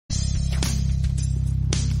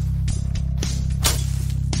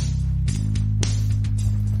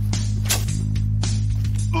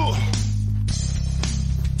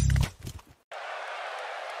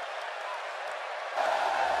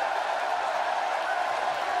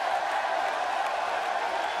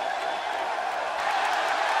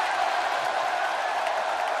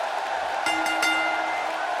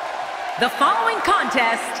The following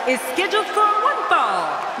contest is scheduled for one fall.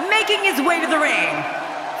 Making his way to the ring,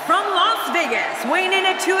 from Las Vegas, weighing in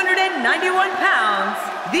at 291 pounds,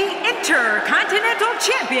 the Intercontinental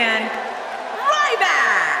Champion,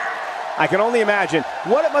 Ryback! I can only imagine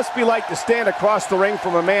what it must be like to stand across the ring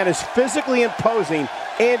from a man as physically imposing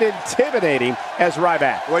and intimidating as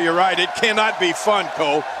Ryback. Well, you're right. It cannot be fun,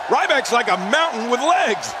 Cole. Ryback's like a mountain with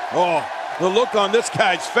legs. Oh, the look on this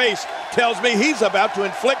guy's face tells me he's about to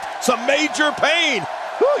inflict some major pain.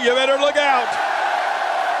 Whew, you better look out.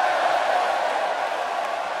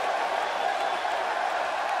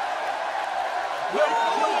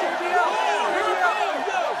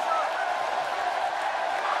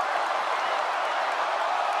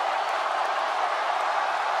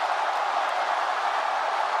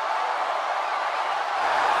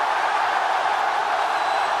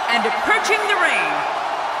 And approaching the ring,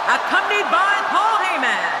 accompanied by Paul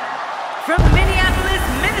Heyman, from Minneapolis,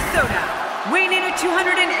 Minnesota, weighing in at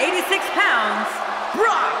 286 pounds,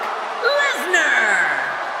 Brock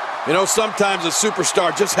Lesnar! You know, sometimes a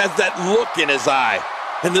superstar just has that look in his eye,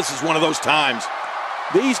 and this is one of those times.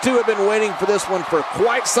 These two have been waiting for this one for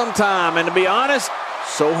quite some time, and to be honest,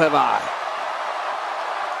 so have I.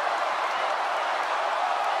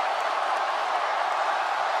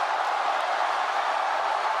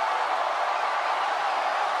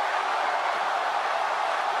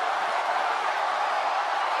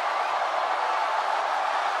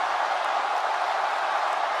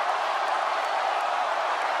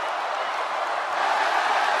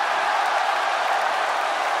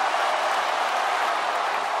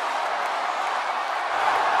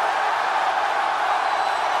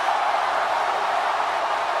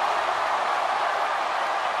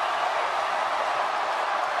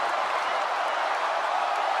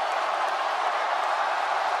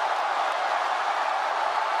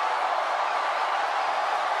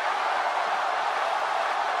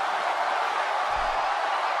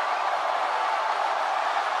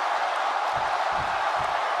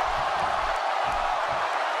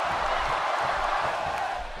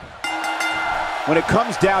 When it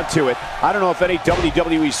comes down to it, I don't know if any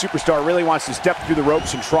WWE superstar really wants to step through the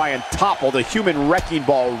ropes and try and topple the human wrecking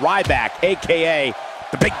ball, Ryback, a.k.a.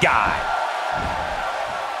 the big guy.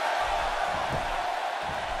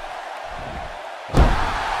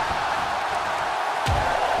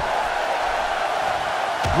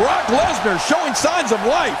 Brock Lesnar showing signs of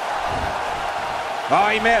life. Oh,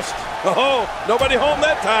 he missed. Oh, nobody home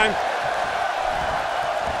that time.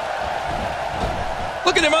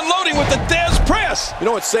 Look at him unloading with the Dez press. You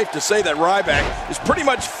know, it's safe to say that Ryback is pretty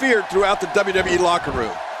much feared throughout the WWE locker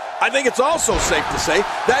room. I think it's also safe to say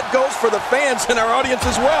that goes for the fans in our audience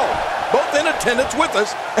as well, both in attendance with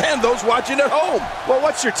us and those watching at home. Well,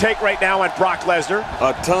 what's your take right now on Brock Lesnar?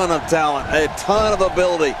 A ton of talent, a ton of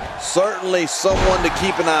ability. Certainly someone to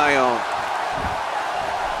keep an eye on.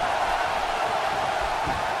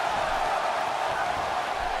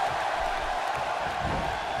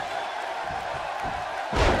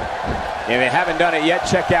 If you haven't done it yet,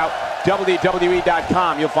 check out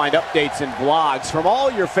WWE.com. You'll find updates and blogs from all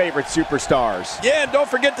your favorite superstars. Yeah, and don't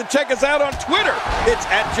forget to check us out on Twitter. It's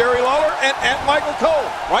at Jerry Lawler and at Michael Cole.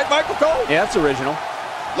 Right, Michael Cole? Yeah, that's original.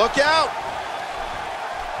 Look out.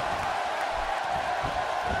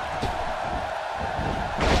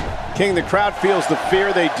 King, the crowd feels the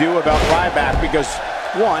fear they do about Ryback because,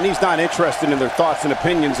 one, he's not interested in their thoughts and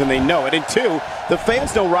opinions, and they know it. And two, the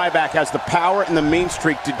fans know Ryback has the power and the mean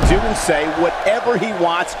streak to do and say whatever he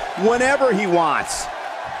wants, whenever he wants.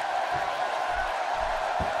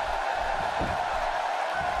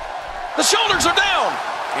 The shoulders are down.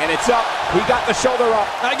 And it's up. He got the shoulder up.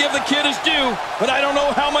 I give the kid his due, but I don't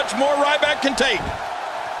know how much more Ryback can take.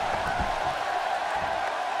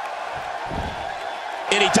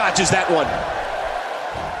 And he dodges that one.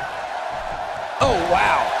 Oh,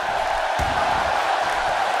 wow.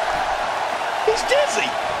 He's dizzy.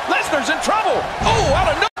 Lesnar's in trouble. Oh,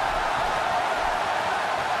 out of no.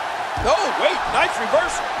 Oh, wait, nice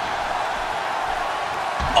reversal.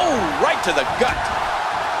 Oh, right to the gut.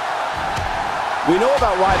 We know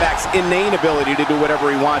about Ryback's inane ability to do whatever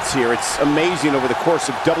he wants here. It's amazing over the course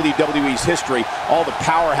of WWE's history, all the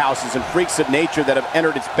powerhouses and freaks of nature that have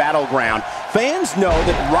entered its battleground. Fans know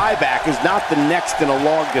that Ryback is not the next in a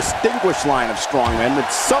long, distinguished line of strongmen.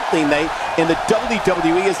 It's something they, in the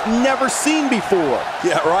WWE, has never seen before.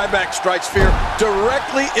 Yeah, Ryback strikes fear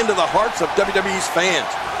directly into the hearts of WWE's fans.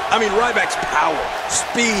 I mean, Ryback's power,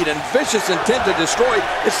 speed, and vicious intent to destroy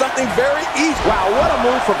is something very easy. Wow, what a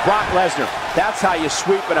move from Brock Lesnar. That's how you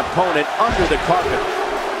sweep an opponent under the carpet.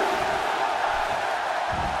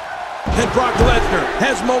 And Brock Lesnar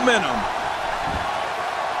has momentum.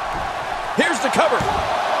 to cover.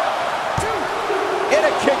 In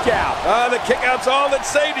a kick out. The kick out's all that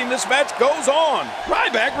saved him. This match goes on.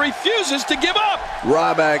 Ryback refuses to give up.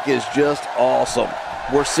 Ryback is just awesome.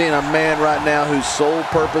 We're seeing a man right now whose sole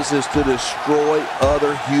purpose is to destroy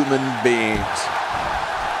other human beings.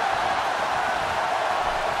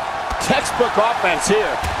 Textbook offense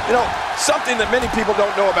here. You know, something that many people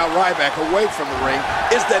don't know about Ryback away from the ring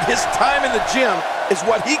is that his time in the gym is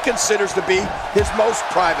what he considers to be his most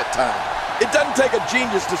private time. It doesn't take a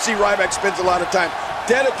genius to see Ryback spends a lot of time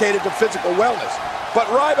dedicated to physical wellness.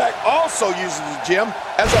 But Ryback also uses the gym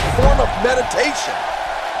as a form of meditation.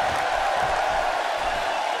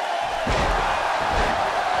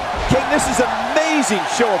 King, this is an amazing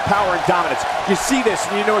show of power and dominance. You see this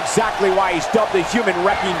and you know exactly why he's dubbed the human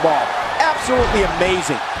wrecking ball. Absolutely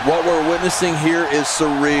amazing. What we're witnessing here is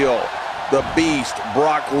surreal. The beast,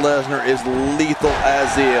 Brock Lesnar, is lethal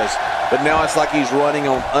as is. But now it's like he's running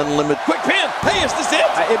on unlimited. Quick pin. Hey, is this it?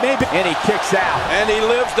 It may be. And he kicks out. And he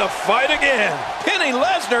lives to fight again. Pinning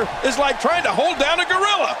Lesnar is like trying to hold down a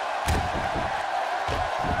gorilla.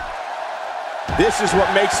 This is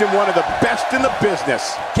what makes him one of the best in the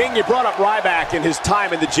business. King, you brought up Ryback and his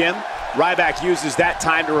time in the gym. Ryback uses that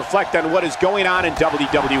time to reflect on what is going on in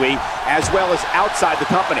WWE as well as outside the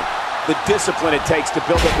company. The discipline it takes to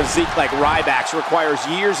build a physique like Ryback's requires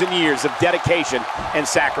years and years of dedication and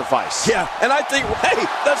sacrifice. Yeah, and I think, hey,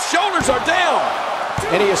 the shoulders are down.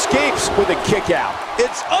 And he escapes with a kick out.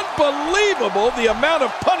 It's unbelievable the amount of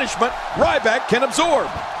punishment Ryback can absorb.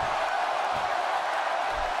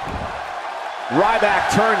 Ryback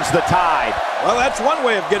turns the tide. Well, that's one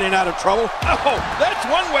way of getting out of trouble. Oh, that's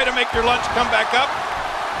one way to make your lunch come back up.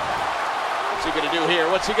 What's he going to do here?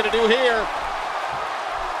 What's he going to do here?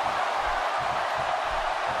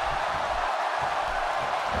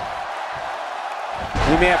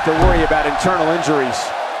 We may have to worry about internal injuries.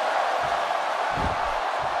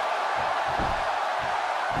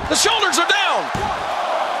 The shoulders are down.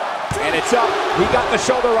 And it's up. He got the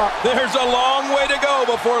shoulder up. There's a long way to go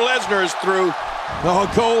before Lesnar is through. Oh,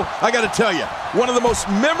 Cole, I got to tell you, one of the most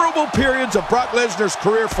memorable periods of Brock Lesnar's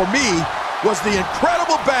career for me was the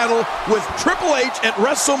incredible battle with Triple H at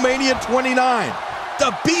WrestleMania 29.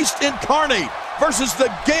 The Beast Incarnate versus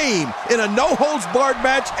the Game in a no-holds-barred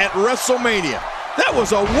match at WrestleMania. That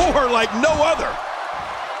was a war like no other.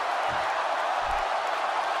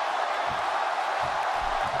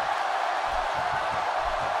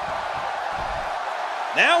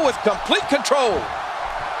 Now with complete control.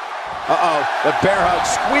 Uh-oh, the bear hug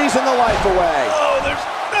squeezing the life away. Oh, there's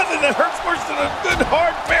nothing that hurts worse than a good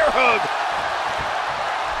hard bear hug.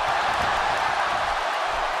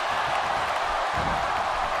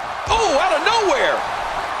 Oh, out of nowhere.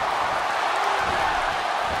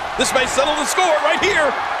 This may settle the score right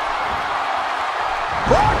here.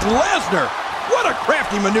 Brock Lesnar, what a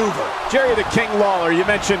crafty maneuver. Jerry the King Lawler, you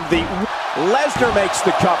mentioned the Lesnar makes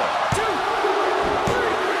the cover.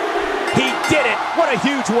 He did it. What a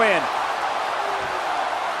huge win.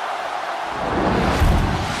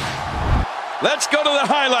 Let's go to the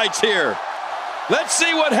highlights here. Let's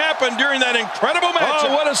see what happened during that incredible match.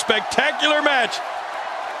 Oh, what a spectacular match.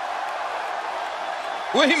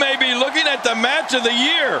 We may be looking at the match of the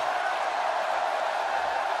year.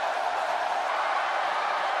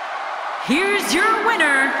 Here's your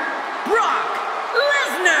winner, Brock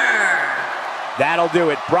Lesnar. That'll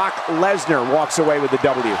do it. Brock Lesnar walks away with the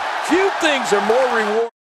W. Few things are more rewarding.